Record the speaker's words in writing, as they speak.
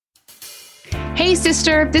Hey,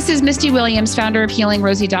 sister, this is Misty Williams, founder of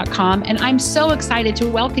HealingRosie.com, and I'm so excited to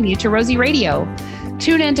welcome you to Rosie Radio.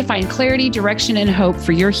 Tune in to find clarity, direction, and hope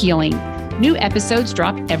for your healing. New episodes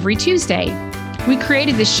drop every Tuesday. We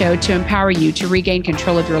created this show to empower you to regain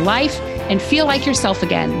control of your life and feel like yourself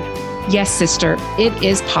again. Yes, sister, it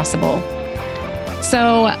is possible.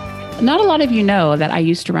 So, not a lot of you know that I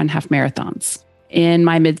used to run half marathons. In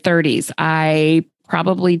my mid-30s, I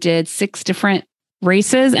probably did 6 different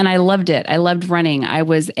races and I loved it. I loved running. I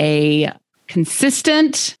was a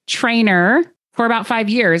consistent trainer for about 5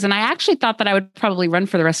 years. And I actually thought that I would probably run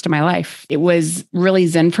for the rest of my life. It was really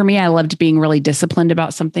zen for me. I loved being really disciplined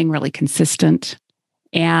about something, really consistent.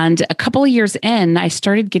 And a couple of years in, I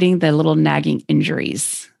started getting the little nagging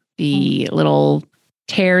injuries, the little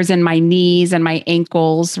tears in my knees and my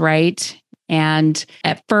ankles, right? And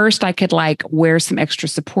at first I could wear some extra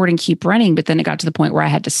support and keep running, but then it got to the point where I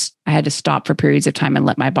had to stop for periods of time and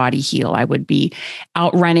let my body heal. I would be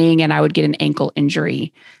out running and I would get an ankle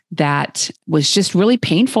injury that was just really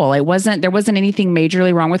painful. There wasn't anything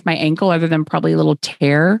majorly wrong with my ankle other than probably a little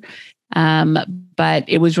tear. But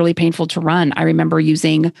it was really painful to run. I remember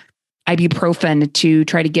using ibuprofen to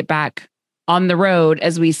try to get back on the road,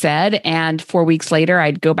 as we said. And 4 weeks later,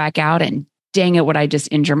 I'd go back out and dang it, would I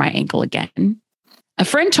just injure my ankle again? A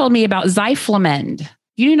friend told me about Zyflamend. If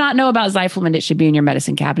you do not know about Zyflamend, it should be in your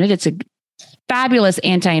medicine cabinet. It's a fabulous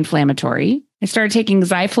anti-inflammatory. I started taking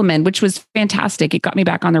Zyflamend, which was fantastic. It got me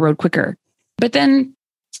back on the road quicker. But then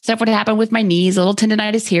stuff would happen with my knees, a little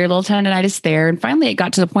tendonitis here, a little tendonitis there. And finally, it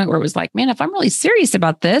got to the point where it was like, man, if I'm really serious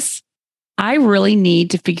about this, I really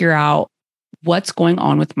need to figure out what's going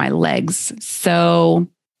on with my legs. So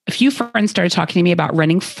a few friends started talking to me about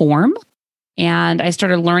running form. And I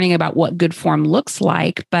started learning about what good form looks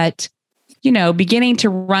like. But, beginning to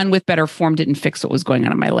run with better form didn't fix what was going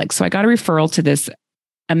on in my legs. So I got a referral to this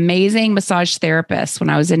amazing massage therapist when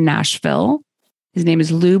I was in Nashville. His name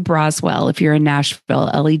is Lou Broswell. If you're in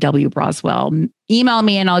Nashville, Lew Broswell, email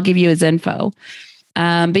me and I'll give you his info.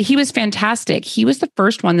 But he was fantastic. He was the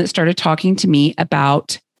first one that started talking to me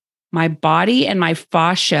about my body and my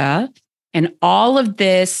fascia and all of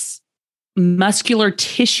this muscular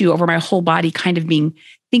tissue over my whole body, kind of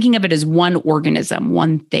thinking of it as one organism,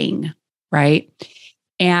 one thing, right?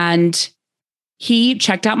 And he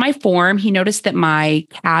checked out my form. He noticed that my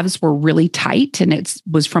calves were really tight and it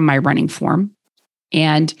was from my running form,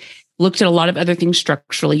 and looked at a lot of other things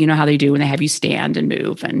structurally. You know how they do when they have you stand and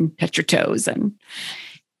move and touch your toes,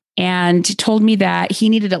 and told me that he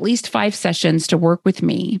needed at least 5 sessions to work with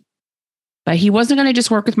me. But he wasn't going to just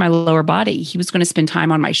work with my lower body. He was going to spend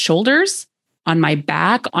time on my shoulders, on my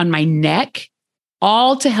back, on my neck,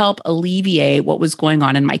 all to help alleviate what was going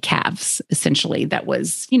on in my calves. Essentially, that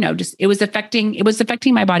was, it was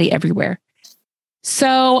affecting my body everywhere.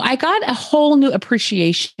 So I got a whole new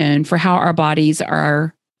appreciation for how our bodies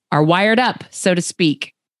are wired up, so to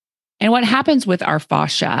speak, and what happens with our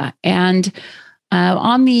fascia. And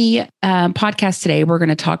on the podcast today, we're going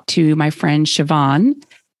to talk to my friend Shivan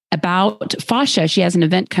about fascia. She has an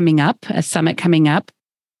event coming up, a summit coming up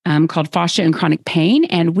called Fascia and Chronic Pain.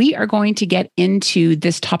 And we are going to get into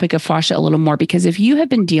this topic of fascia a little more, because if you have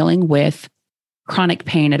been dealing with chronic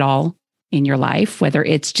pain at all in your life, whether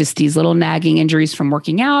it's just these little nagging injuries from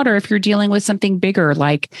working out, or if you're dealing with something bigger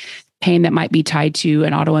like pain that might be tied to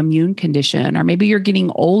an autoimmune condition, or maybe you're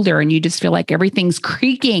getting older and you just feel like everything's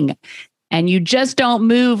creaking and you just don't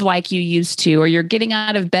move like you used to, or you're getting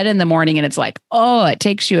out of bed in the morning and it's like, oh, it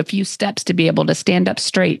takes you a few steps to be able to stand up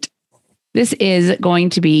straight. This is going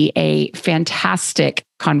to be a fantastic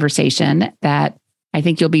conversation that I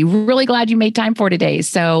think you'll be really glad you made time for today.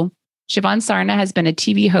 So Shivan Sarna has been a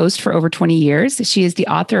TV host for over 20 years. She is the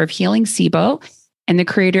author of Healing SIBO and the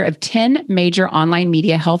creator of 10 major online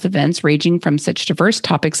media health events ranging from such diverse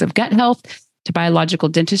topics of gut health to biological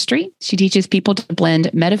dentistry. She teaches people to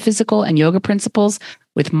blend metaphysical and yoga principles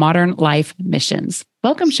with modern life missions.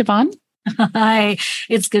 Welcome, Shivan. Hi,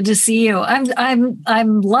 it's good to see you.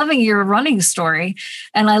 I'm loving your running story,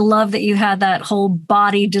 and I love that you had that whole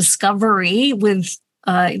body discovery with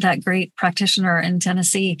that great practitioner in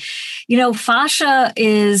Tennessee. Fascia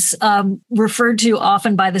is referred to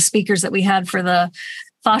often by the speakers that we had for the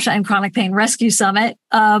Fascia and Chronic Pain Rescue Summit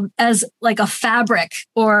as like a fabric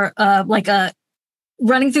or like a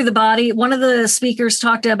running through the body. One of the speakers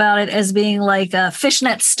talked about it as being like a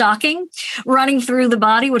fishnet stocking running through the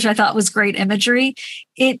body, which I thought was great imagery.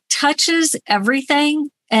 It touches everything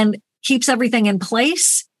and keeps everything in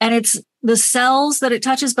place. And it's the cells that it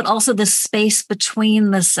touches, but also the space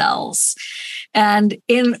between the cells. And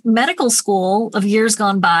in medical school of years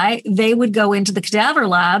gone by, they would go into the cadaver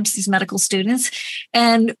labs, these medical students.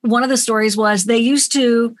 And one of the stories was they used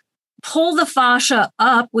to pull the fascia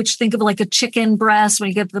up, which think of like a chicken breast when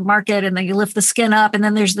you get to the market, and then you lift the skin up, and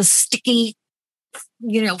then there's the sticky,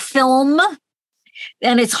 film,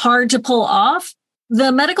 and it's hard to pull off.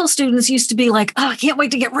 The medical students used to be like, oh, I can't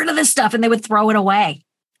wait to get rid of this stuff. And they would throw it away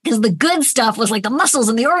because the good stuff was like the muscles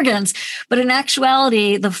and the organs. But in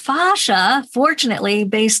actuality, the fascia, fortunately,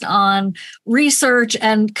 based on research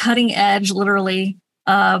and cutting edge, literally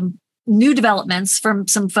new developments from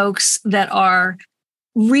some folks that are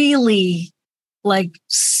really like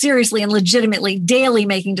seriously and legitimately daily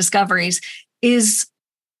making discoveries, is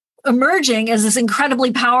emerging as this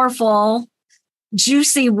incredibly powerful,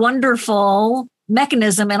 juicy, wonderful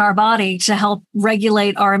mechanism in our body to help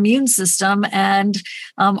regulate our immune system and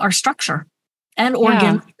our structure and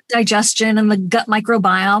organ digestion and the gut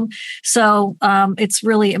microbiome. So it's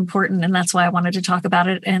really important. And that's why I wanted to talk about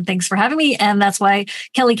it. And thanks for having me. And that's why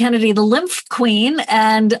Kelly Kennedy, the lymph queen,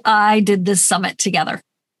 and I did this summit together.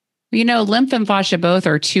 Lymph and fascia both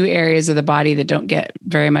are two areas of the body that don't get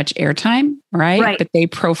very much airtime, right? But they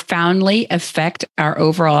profoundly affect our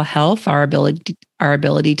overall health, our ability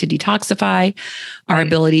to detoxify, our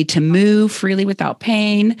ability to move freely without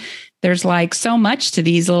pain. There's like so much to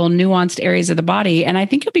these little nuanced areas of the body. And I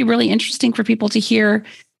think it'll be really interesting for people to hear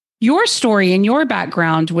your story and your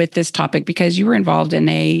background with this topic, because you were involved in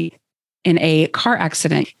a car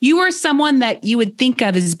accident. You were someone that you would think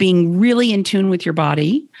of as being really in tune with your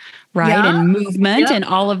body, right? Yeah. And movement and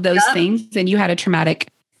all of those things. And you had a traumatic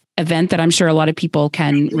event that I'm sure a lot of people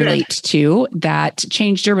can relate to that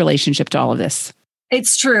changed your relationship to all of this.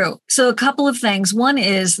 It's true. So a couple of things. One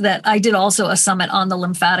is that I did also a summit on the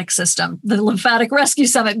lymphatic system, the lymphatic rescue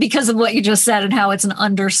summit, because of what you just said and how it's an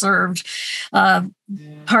underserved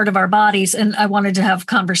part of our bodies. And I wanted to have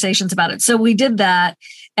conversations about it. So we did that.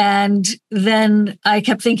 And then I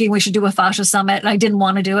kept thinking we should do a fascia summit. And I didn't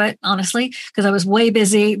want to do it, honestly, because I was way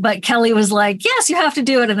busy. But Kelly was like, yes, you have to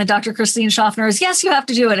do it. And then Dr. Christine Schaffner is, yes, you have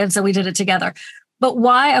to do it. And so we did it together. But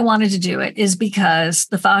why I wanted to do it is because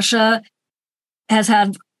the fascia has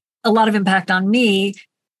had a lot of impact on me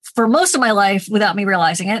for most of my life without me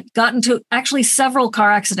realizing it. Got into actually several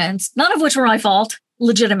car accidents, none of which were my fault,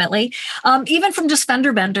 legitimately, even from just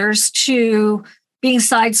fender benders to being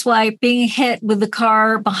sideswiped, being hit with the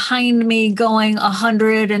car behind me going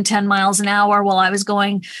 110 miles an hour while I was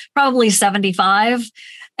going probably 75.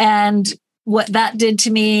 And what that did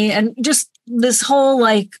to me, and just this whole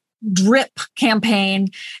like drip campaign,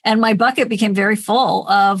 and my bucket became very full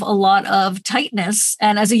of a lot of tightness.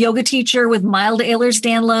 And as a yoga teacher with mild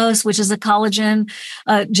Ehlers-Danlos, which is a collagen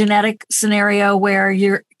genetic scenario where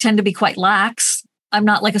you tend to be quite lax. I'm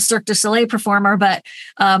not like a Cirque du Soleil performer, but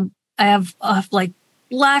I have like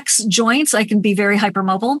lax joints. I can be very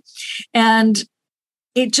hypermobile. And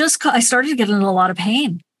I started getting in a lot of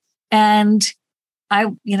pain. And I,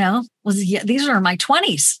 these are my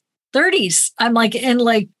 20s, 30s. I'm like in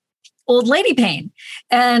like old lady pain.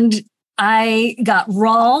 And I got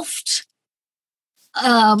Rolfed,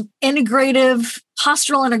 integrative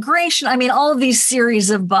postural integration. I mean, all of these series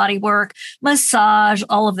of body work, massage,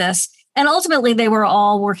 all of this. And ultimately they were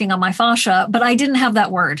all working on my fascia, but I didn't have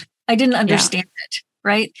that word. I didn't understand it.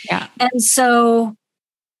 Right. Yeah. And so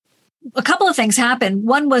a couple of things happened.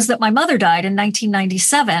 One was that my mother died in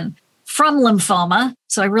 1997 from lymphoma.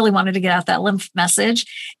 So I really wanted to get out that lymph message.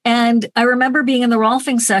 And I remember being in the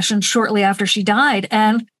Rolfing session shortly after she died.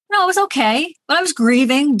 And I was okay, but I was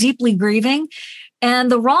grieving, deeply grieving.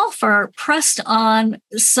 And the Rolfer pressed on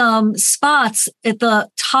some spots at the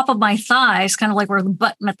top of my thighs, kind of like where the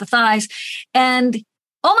button at the thighs. And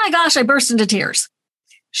oh my gosh, I burst into tears.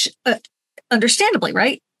 Understandably,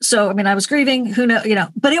 right? So, I mean, I was grieving, who knows,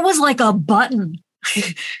 but it was like a button.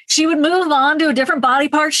 She would move on to a different body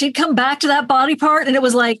part. She'd come back to that body part. And it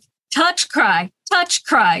was like, touch, cry, touch,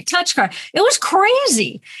 cry, touch, cry. It was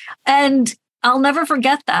crazy. And I'll never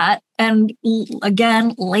forget that. And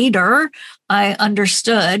again, later, I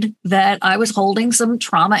understood that I was holding some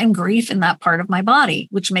trauma and grief in that part of my body,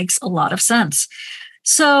 which makes a lot of sense.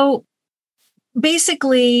 So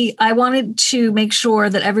basically, I wanted to make sure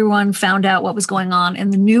that everyone found out what was going on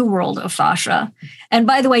in the new world of fascia. And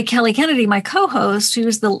by the way, Kelly Kennedy, my co-host, who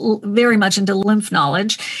is very much into lymph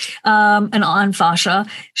knowledge and on fascia,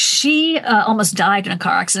 she almost died in a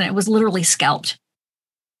car accident. It was literally scalped.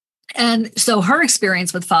 And so her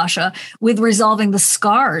experience with fascia, with resolving the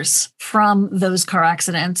scars from those car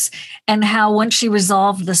accidents, and how once she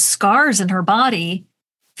resolved the scars in her body,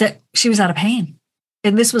 that she was out of pain.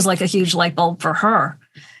 And this was like a huge light bulb for her.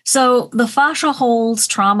 So the fascia holds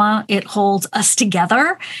trauma. It holds us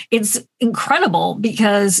together. It's incredible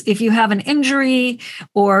because if you have an injury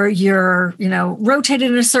or you're, rotated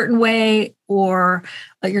in a certain way or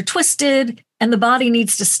you're twisted and the body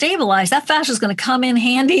needs to stabilize, that fascia is going to come in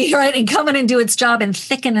handy, right? And come in and do its job and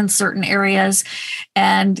thicken in certain areas.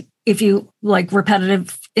 And if you like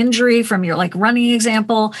repetitive injury from your like running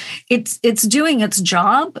example, it's doing its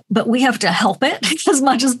job, but we have to help it as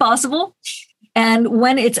much as possible. And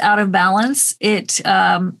when it's out of balance, it's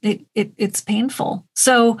painful.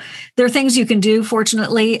 So there are things you can do,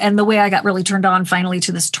 fortunately. And the way I got really turned on finally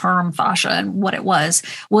to this term fascia and what it was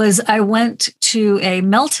I went to a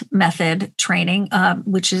melt method training,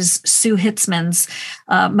 which is Sue Hitzman's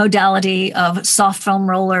modality of soft foam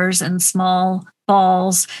rollers and small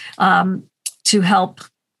balls to help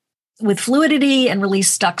with fluidity and release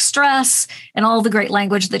stuck stress and all the great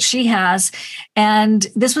language that she has. And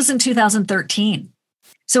this was in 2013.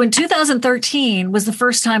 So in 2013 was the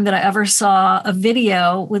first time that I ever saw a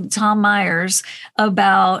video with Tom Myers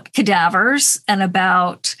about cadavers and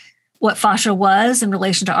about what fascia was in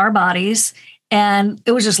relation to our bodies. And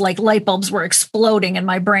it was just like light bulbs were exploding in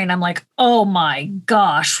my brain. I'm like, oh my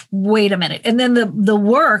gosh, wait a minute. And then the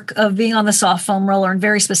work of being on the soft foam roller in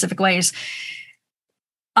very specific ways,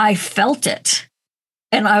 I felt it.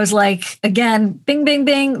 And I was like, again, bing, bing,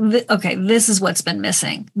 bing. Okay, this is what's been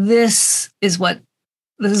missing. This is what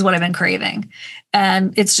I've been craving.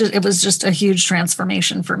 And it was just a huge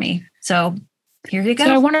transformation for me. So here you go.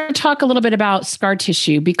 So I want to talk a little bit about scar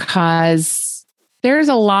tissue because there's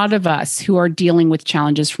a lot of us who are dealing with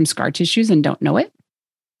challenges from scar tissues and don't know it.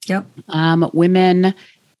 Yep. Women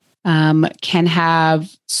can have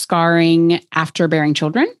scarring after bearing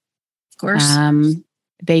children. Of course.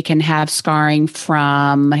 They can have scarring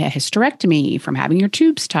from a hysterectomy, from having your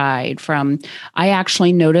tubes tied, I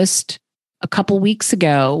actually noticed a couple weeks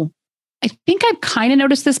ago, I think I've kind of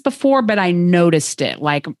noticed this before, but I noticed it.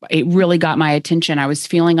 Like it really got my attention. I was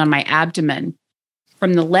feeling on my abdomen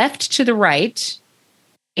from the left to the right,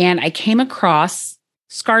 and I came across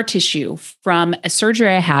scar tissue from a surgery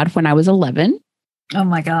I had when I was 11. Oh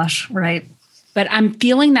my gosh, right. But I'm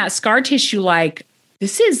feeling that scar tissue like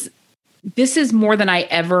this is more than I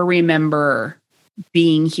ever remember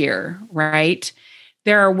being here, right?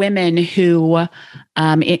 There are women who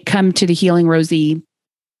come to the Healing Rosie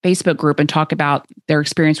Facebook group and talk about their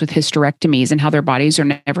experience with hysterectomies and how their bodies are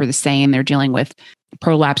never the same. They're dealing with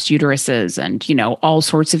prolapsed uteruses and, all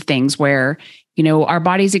sorts of things where, our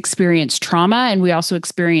bodies experience trauma and we also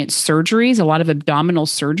experience surgeries, a lot of abdominal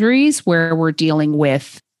surgeries where we're dealing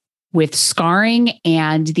with scarring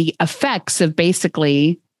and the effects of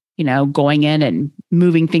basically going in and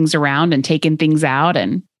moving things around and taking things out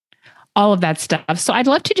and all of that stuff. So I'd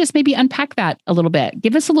love to just maybe unpack that a little bit.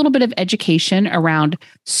 Give us a little bit of education around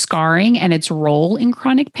scarring and its role in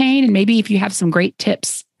chronic pain. And maybe if you have some great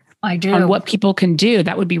tips on what people can do,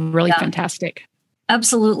 that would be really fantastic.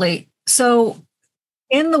 Absolutely. So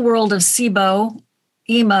in the world of SIBO,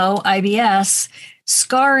 EMO, IBS,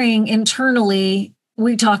 scarring internally,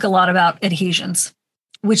 we talk a lot about adhesions,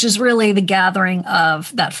 which is really the gathering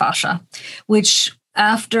of that fascia, which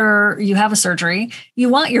after you have a surgery, you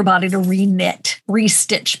want your body to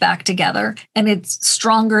re-stitch back together, and it's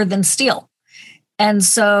stronger than steel. And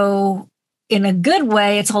so in a good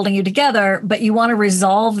way, it's holding you together, but you want to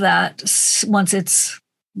resolve that once it's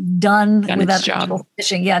done with that beautiful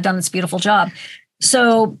stitching. Yeah, done its beautiful job.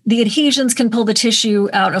 So the adhesions can pull the tissue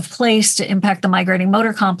out of place to impact the migrating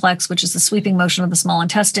motor complex, which is the sweeping motion of the small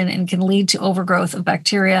intestine, and can lead to overgrowth of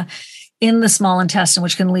bacteria in the small intestine,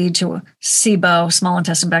 which can lead to SIBO, small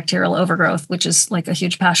intestine bacterial overgrowth, which is like a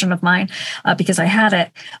huge passion of mine because I had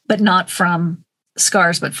it, but not from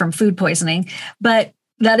scars, but from food poisoning. But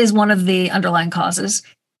that is one of the underlying causes.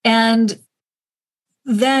 And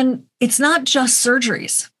then it's not just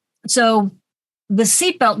surgeries. So the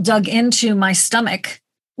seatbelt dug into my stomach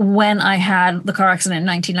when I had the car accident in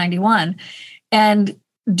 1991. And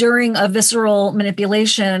during a visceral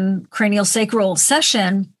manipulation cranial sacral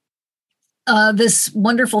session, this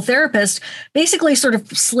wonderful therapist basically sort of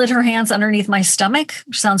slid her hands underneath my stomach,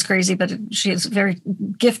 which sounds crazy, but she is very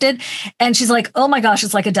gifted. And she's like, oh my gosh,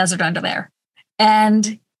 it's like a desert under there.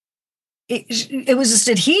 And it was just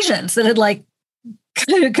adhesions that had like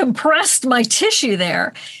compressed my tissue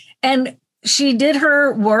there. And she did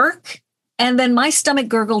her work, and then my stomach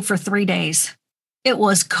gurgled for 3 days. It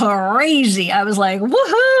was crazy. I was like,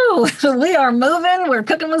 woohoo, we are moving. We're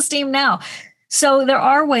cooking with steam now. So there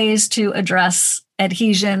are ways to address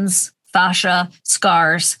adhesions fascia,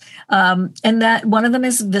 scars. And that one of them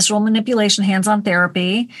is visceral manipulation, hands-on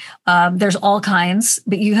therapy. There's all kinds,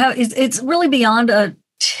 but it's really beyond a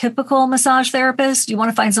typical massage therapist. You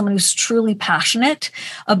want to find someone who's truly passionate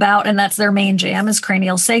about, and that's their main jam, is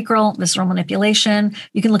cranial sacral, visceral manipulation.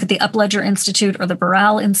 You can look at the Upledger Institute or the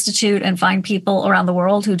Burrell Institute and find people around the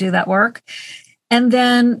world who do that work. And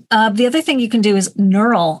then the other thing you can do is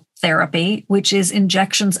neural therapy, which is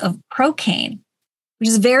injections of procaine, which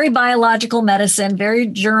is very biological medicine, very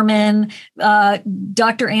German.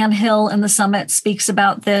 Dr. Ann Hill in the Summit speaks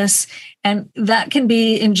about this, and that can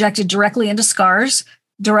be injected directly into scars,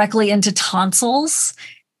 directly into tonsils,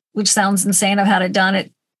 which sounds insane. I've had it done.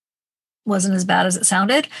 It wasn't as bad as it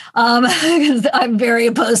sounded. I'm very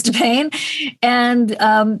opposed to pain, and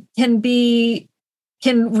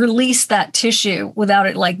can release that tissue without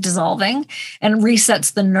it like dissolving, and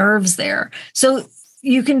resets the nerves there. So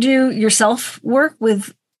you can do yourself work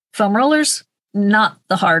with foam rollers, not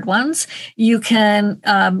the hard ones. You can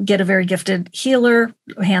get a very gifted healer,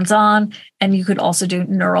 hands-on, and you could also do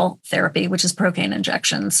neural therapy, which is procaine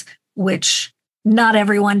injections, which not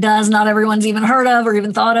everyone does, not everyone's even heard of or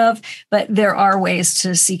even thought of, but there are ways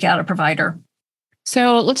to seek out a provider.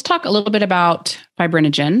 So let's talk a little bit about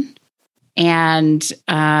fibrinogen and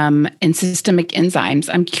systemic enzymes.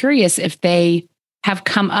 I'm curious if they have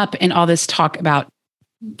come up in all this talk about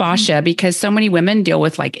fascia, because so many women deal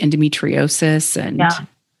with like endometriosis and,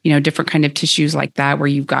 different kind of tissues like that, where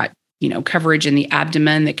you've got, coverage in the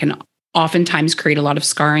abdomen that can oftentimes create a lot of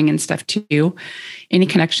scarring and stuff too. Any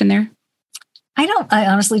connection there? I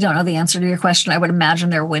honestly don't know the answer to your question. I would imagine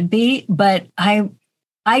there would be, but I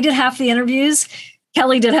did half the interviews.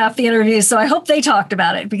 Kelly did half the interviews. So I hope they talked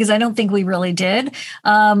about it, because I don't think we really did.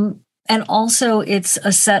 And also it's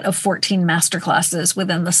a set of 14 masterclasses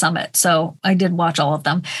within the summit. So I did watch all of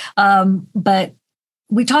them. But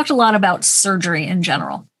we talked a lot about surgery in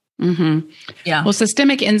general. Mm-hmm. Yeah. Well,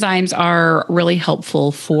 systemic enzymes are really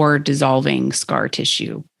helpful for dissolving scar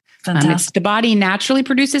tissue. Fantastic. The body naturally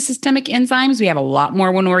produces systemic enzymes. We have a lot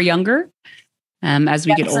more when we're younger. As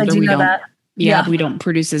we get older, we don't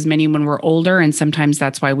produce as many when we're older. And sometimes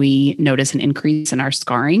that's why we notice an increase in our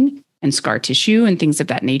scarring and scar tissue and things of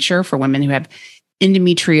that nature. For women who have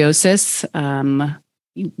endometriosis,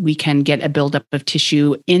 we can get a buildup of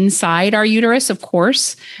tissue inside our uterus, of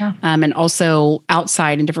course, and also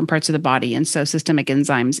outside in different parts of the body. And so systemic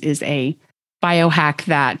enzymes is a biohack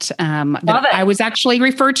that I was actually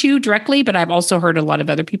referred to directly, but I've also heard a lot of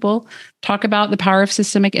other people talk about the power of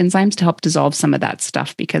systemic enzymes to help dissolve some of that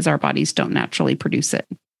stuff, because our bodies don't naturally produce it.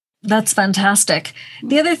 That's fantastic.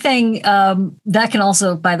 The other thing that can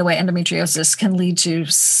also, by the way, endometriosis can lead to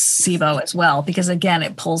SIBO as well, because again,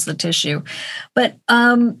 it pulls the tissue. But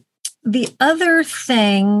the other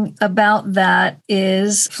thing about that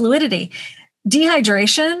is fluidity.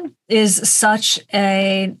 Dehydration is such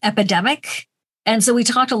an epidemic. And so we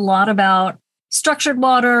talked a lot about structured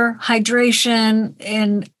water, hydration,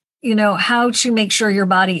 and how to make sure your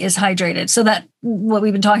body is hydrated. So that what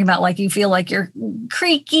we've been talking about, like you feel like you're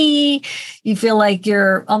creaky, you feel like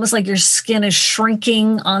you're almost like your skin is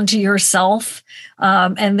shrinking onto yourself,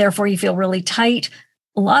 and therefore you feel really tight.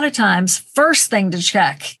 A lot of times, first thing to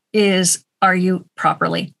check is, are you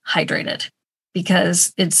properly hydrated?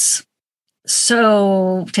 Because it's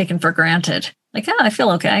so taken for granted. Like, I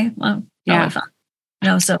feel okay. Well,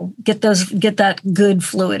 fine. So get that good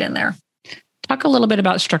fluid in there. Talk a little bit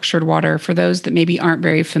about structured water for those that maybe aren't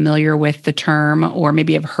very familiar with the term, or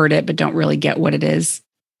maybe have heard it but don't really get what it is.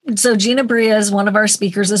 So Gina Bria is one of our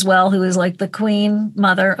speakers as well, who is like the queen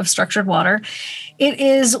mother of structured water. It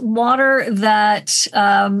is water that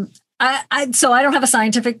so I don't have a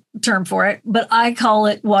scientific term for it, but I call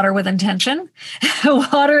it water with intention.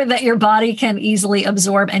 Water that your body can easily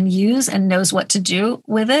absorb and use and knows what to do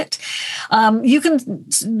with it. You can,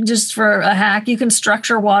 just for a hack, you can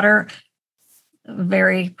structure water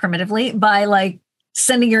very primitively by like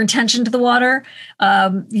sending your intention to the water.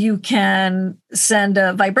 You can send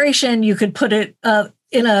a vibration. You could put it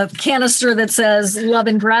in a canister that says love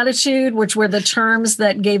and gratitude, which were the terms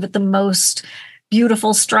that gave it the most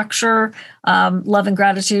beautiful structure. Love and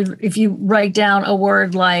gratitude. If you write down a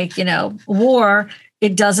word like, war,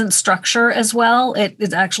 it doesn't structure as well.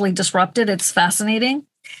 It's actually disrupted. It's fascinating.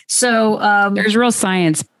 So there's real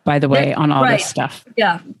science, by the way, on all this stuff.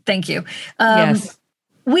 Yeah. Thank you. Yes.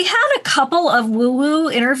 We had a couple of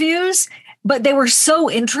woo-woo interviews, but they were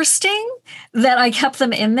so interesting that I kept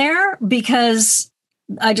them in there because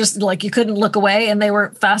I just you couldn't look away, and they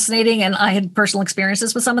were fascinating. And I had personal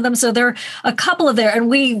experiences with some of them. So there are a couple of there, and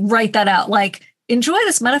we write that out. Like, enjoy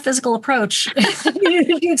this metaphysical approach.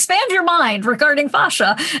 You expand your mind regarding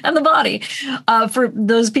fascia and the body for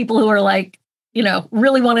those people who are like,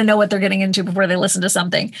 really want to know what they're getting into before they listen to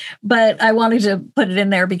something. But I wanted to put it in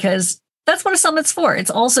there because that's what a summit's for.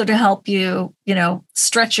 It's also to help you,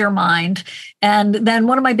 stretch your mind. And then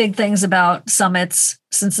one of my big things about summits,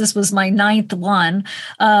 since this was my 9th one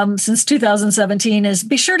since 2017, is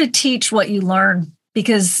be sure to teach what you learn,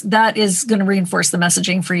 because that is going to reinforce the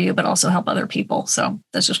messaging for you, but also help other people. So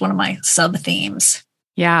that's just one of my sub themes.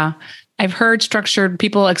 Yeah. I've heard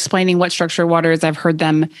people explaining what structured water is. I've heard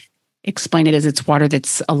them explain it as it's water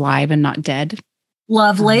that's alive and not dead.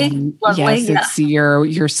 Lovely. Yes, it's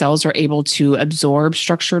your cells are able to absorb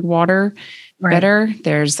structured water better.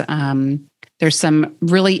 There's some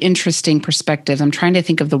really interesting perspectives. I'm trying to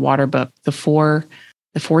think of the water book, the four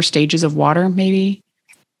stages of water, maybe.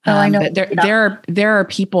 I know. There are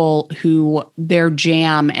people who their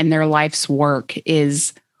jam and their life's work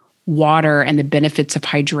is water and the benefits of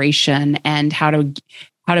hydration and how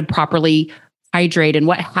to properly hydrate and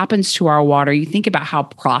what happens to our water. You think about how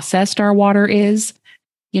processed our water is.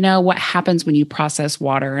 What happens when you process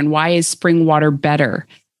water, and why is spring water better,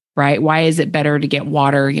 right? Why is it better to get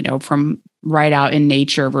water, from right out in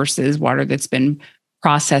nature versus water that's been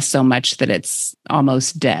processed so much that it's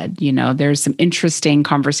almost dead? There's some interesting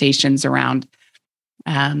conversations around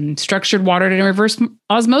structured water and reverse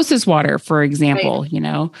osmosis water, for example,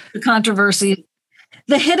 The controversy,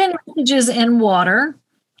 the hidden messages in water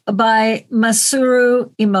by Masaru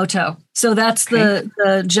Emoto. So that's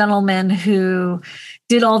the gentleman who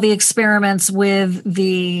did all the experiments with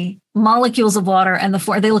the molecules of water and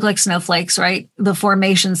they look like snowflakes, right? The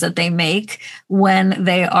formations that they make when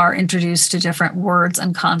they are introduced to different words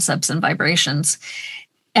and concepts and vibrations.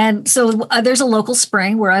 And so there's a local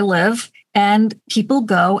spring where I live, and people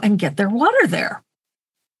go and get their water there.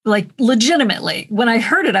 Like legitimately. When I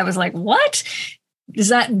heard it, I was like, what? Does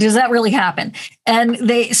that really happen?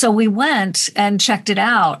 And so we went and checked it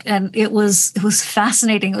out, and it was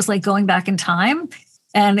fascinating. It was like going back in time,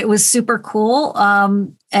 and it was super cool.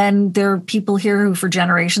 And there are people here who for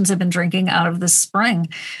generations have been drinking out of this spring,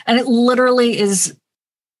 and it literally is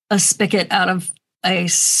a spigot out of a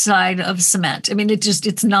side of cement. I mean,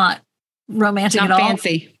 it's not romantic at all.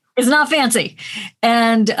 Fancy. It's not fancy.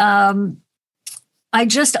 And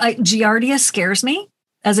Giardia scares me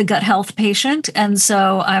as a gut health patient. And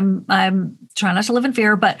so I'm trying not to live in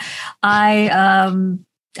fear, but I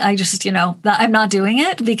just, I'm not doing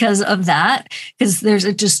it because of that, because there's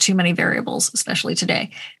just too many variables, especially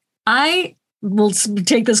today. I will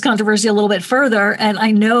take this controversy a little bit further. And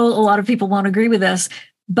I know a lot of people won't agree with this,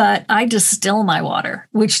 but I distill my water,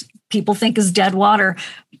 which people think is dead water.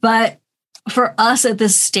 But for us at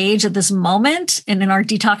this stage, at this moment, and in our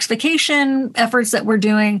detoxification efforts that we're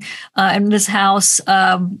doing in this house,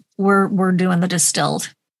 we're doing the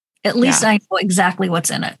distilled. At least I know exactly what's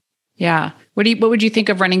in it. Yeah. What would you think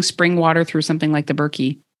of running spring water through something like the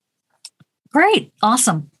Berkey? Great.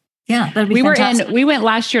 Awesome. Yeah. That'd be fantastic. We went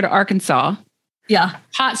last year to Arkansas. Yeah.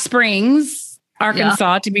 Hot Springs,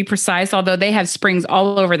 Arkansas, to be precise, although they have springs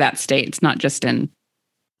all over that state. It's not just in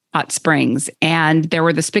Hot Springs. And there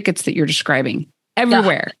were the spigots that you're describing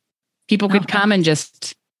everywhere. Yeah. People could come and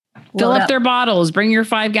just fill up their bottles, bring your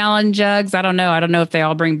 5-gallon jugs. I don't know if they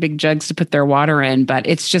all bring big jugs to put their water in, but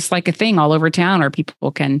it's just like a thing all over town, or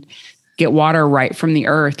people can get water right from the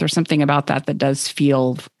earth, or something about that does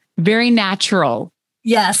feel very natural.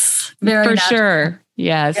 Yes. Very for natural. Sure.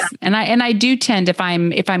 Yes. Yeah. And I do tend, if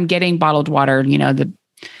I'm getting bottled water, the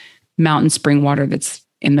mountain spring water that's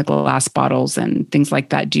in the glass bottles and things like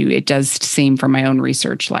that, it does seem from my own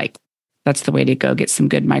research like that's the way to go get some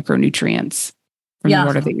good micronutrients from the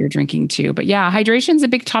water that you're drinking too. But yeah, hydration is a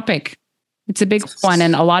big topic. It's a big one.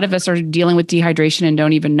 And a lot of us are dealing with dehydration and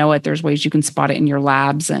don't even know it. There's ways you can spot it in your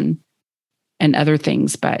labs and other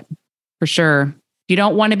things. But for sure, you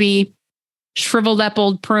don't want to be shriveled up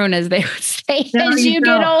old prune, as they would say, as you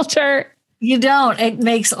get older. You don't. It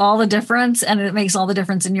makes all the difference. And it makes all the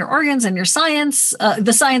difference in your organs and your science,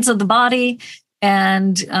 the science of the body.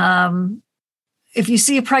 And if you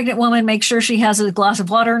see a pregnant woman, make sure she has a glass of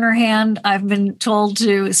water in her hand. I've been told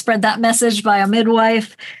to spread that message by a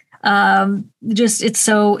midwife. It's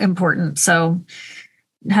so important. So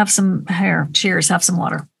have some hair. Cheers. Have some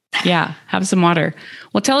water. Yeah. Have some water.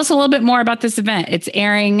 Well, tell us a little bit more about this event. It's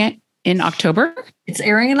airing in October. It's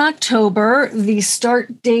airing in October. The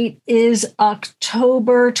start date is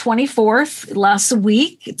October 24th. It lasts a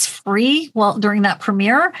week. It's free during that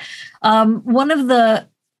premiere. One of the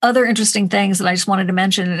other interesting things that I just wanted to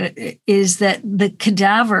mention is that the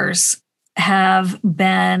cadavers have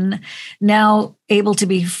been now able to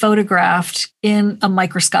be photographed in a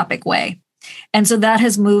microscopic way. And so that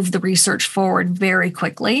has moved the research forward very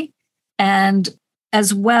quickly. And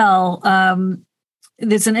as well,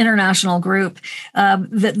 it's an international group,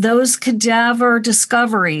 that those cadaver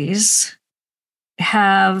discoveries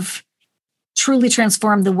have truly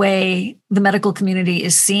transformed the way the medical community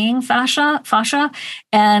is seeing fascia.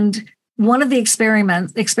 And one of the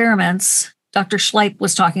experiments, Dr. Schleip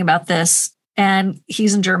was talking about this, and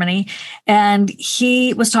he's in Germany, and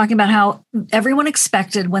he was talking about how everyone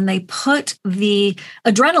expected when they put the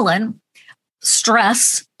adrenaline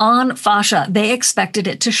stress on fascia, they expected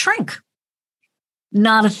it to shrink.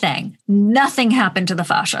 Not a thing. Nothing happened to the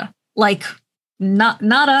fascia. Like,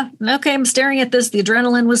 nada. Okay, I'm staring at this. The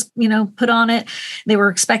adrenaline was, put on it. They were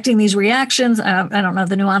expecting these reactions. I don't know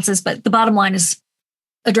the nuances, but the bottom line is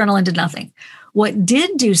adrenaline did nothing. What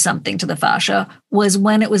did do something to the fascia was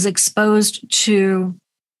when it was exposed to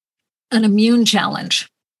an immune challenge,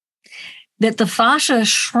 that the fascia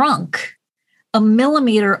shrunk 1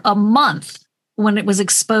 millimeter a month when it was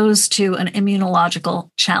exposed to an immunological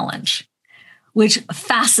challenge, which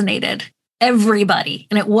fascinated everybody,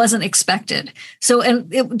 and it wasn't expected. So,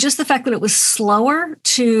 just the fact that it was slower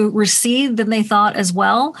to recede than they thought as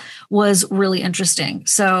well was really interesting.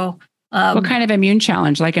 So, what kind of immune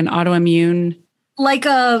challenge? Like an autoimmune, like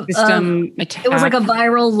a system attack? It was like a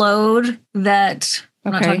viral load that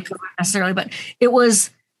I'm not talking about necessarily, but it was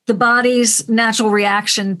the body's natural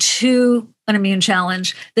reaction to an immune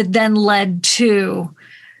challenge that then led to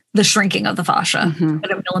the shrinking of the fascia at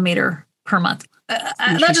 1 millimeter per month.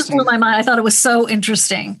 That just blew my mind. I thought it was so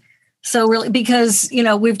interesting. So really, because,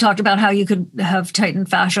 we've talked about how you could have tightened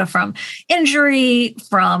fascia from injury,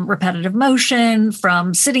 from repetitive motion,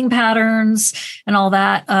 from sitting patterns and all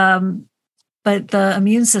that. But the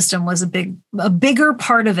immune system was a bigger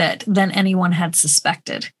part of it than anyone had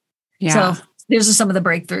suspected. Yeah. So those are some of the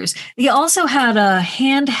breakthroughs. He also had a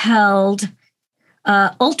handheld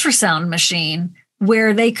ultrasound machine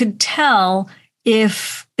where they could tell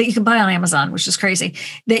that you can buy on Amazon, which is crazy,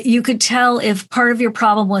 that you could tell if part of your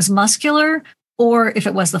problem was muscular or if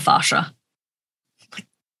it was the fascia.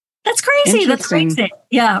 That's crazy. That's crazy.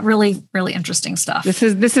 Yeah, really, really interesting stuff. This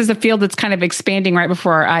is a field that's kind of expanding right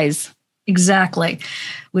before our eyes. Exactly,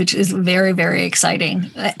 which is very, very exciting.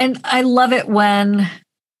 And I love it when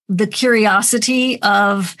the curiosity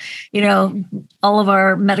of, all of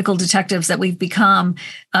our medical detectives that we've become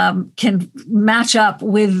can match up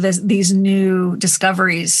with these new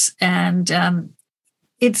discoveries. And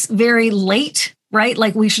it's very late, right?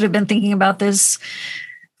 Like we should have been thinking about this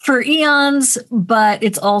for eons, but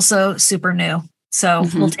it's also super new. So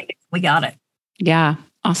we'll take it. We got it. Yeah.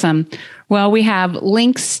 Awesome. Well, we have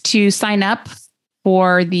links to sign up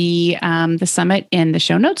for the summit in the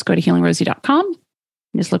show notes. Go to healingrosie.com.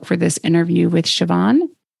 Just look for this interview with Shivan.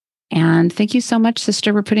 And thank you so much,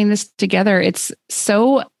 sister, for putting this together. It's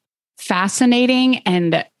so fascinating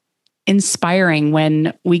and inspiring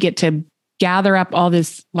when we get to gather up all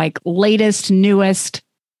this latest, newest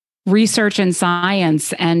research and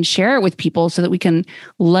science and share it with people so that we can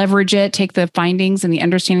leverage it, take the findings and the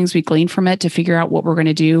understandings we glean from it to figure out what we're going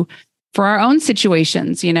to do for our own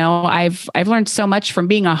situations. I've learned so much from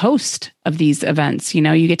being a host of these events.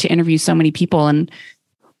 You get to interview so many people and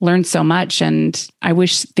learn so much. And I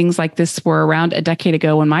wish things like this were around a decade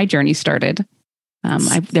ago when my journey started.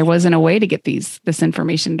 There wasn't a way to get this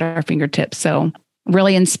information at our fingertips. So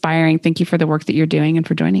really inspiring. Thank you for the work that you're doing and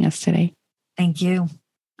for joining us today. Thank you.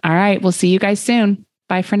 All right. We'll see you guys soon.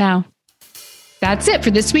 Bye for now. That's it for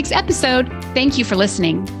this week's episode. Thank you for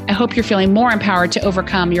listening. I hope you're feeling more empowered to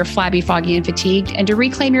overcome your flabby, foggy, and fatigued and to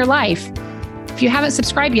reclaim your life. If you haven't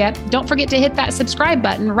subscribed yet, don't forget to hit that subscribe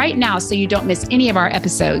button right now so you don't miss any of our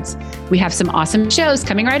episodes. We have some awesome shows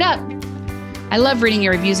coming right up. I love reading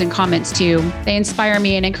your reviews and comments too. They inspire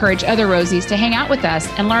me and encourage other Rosies to hang out with us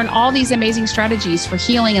and learn all these amazing strategies for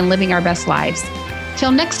healing and living our best lives.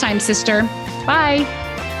 Till next time, sister. Bye.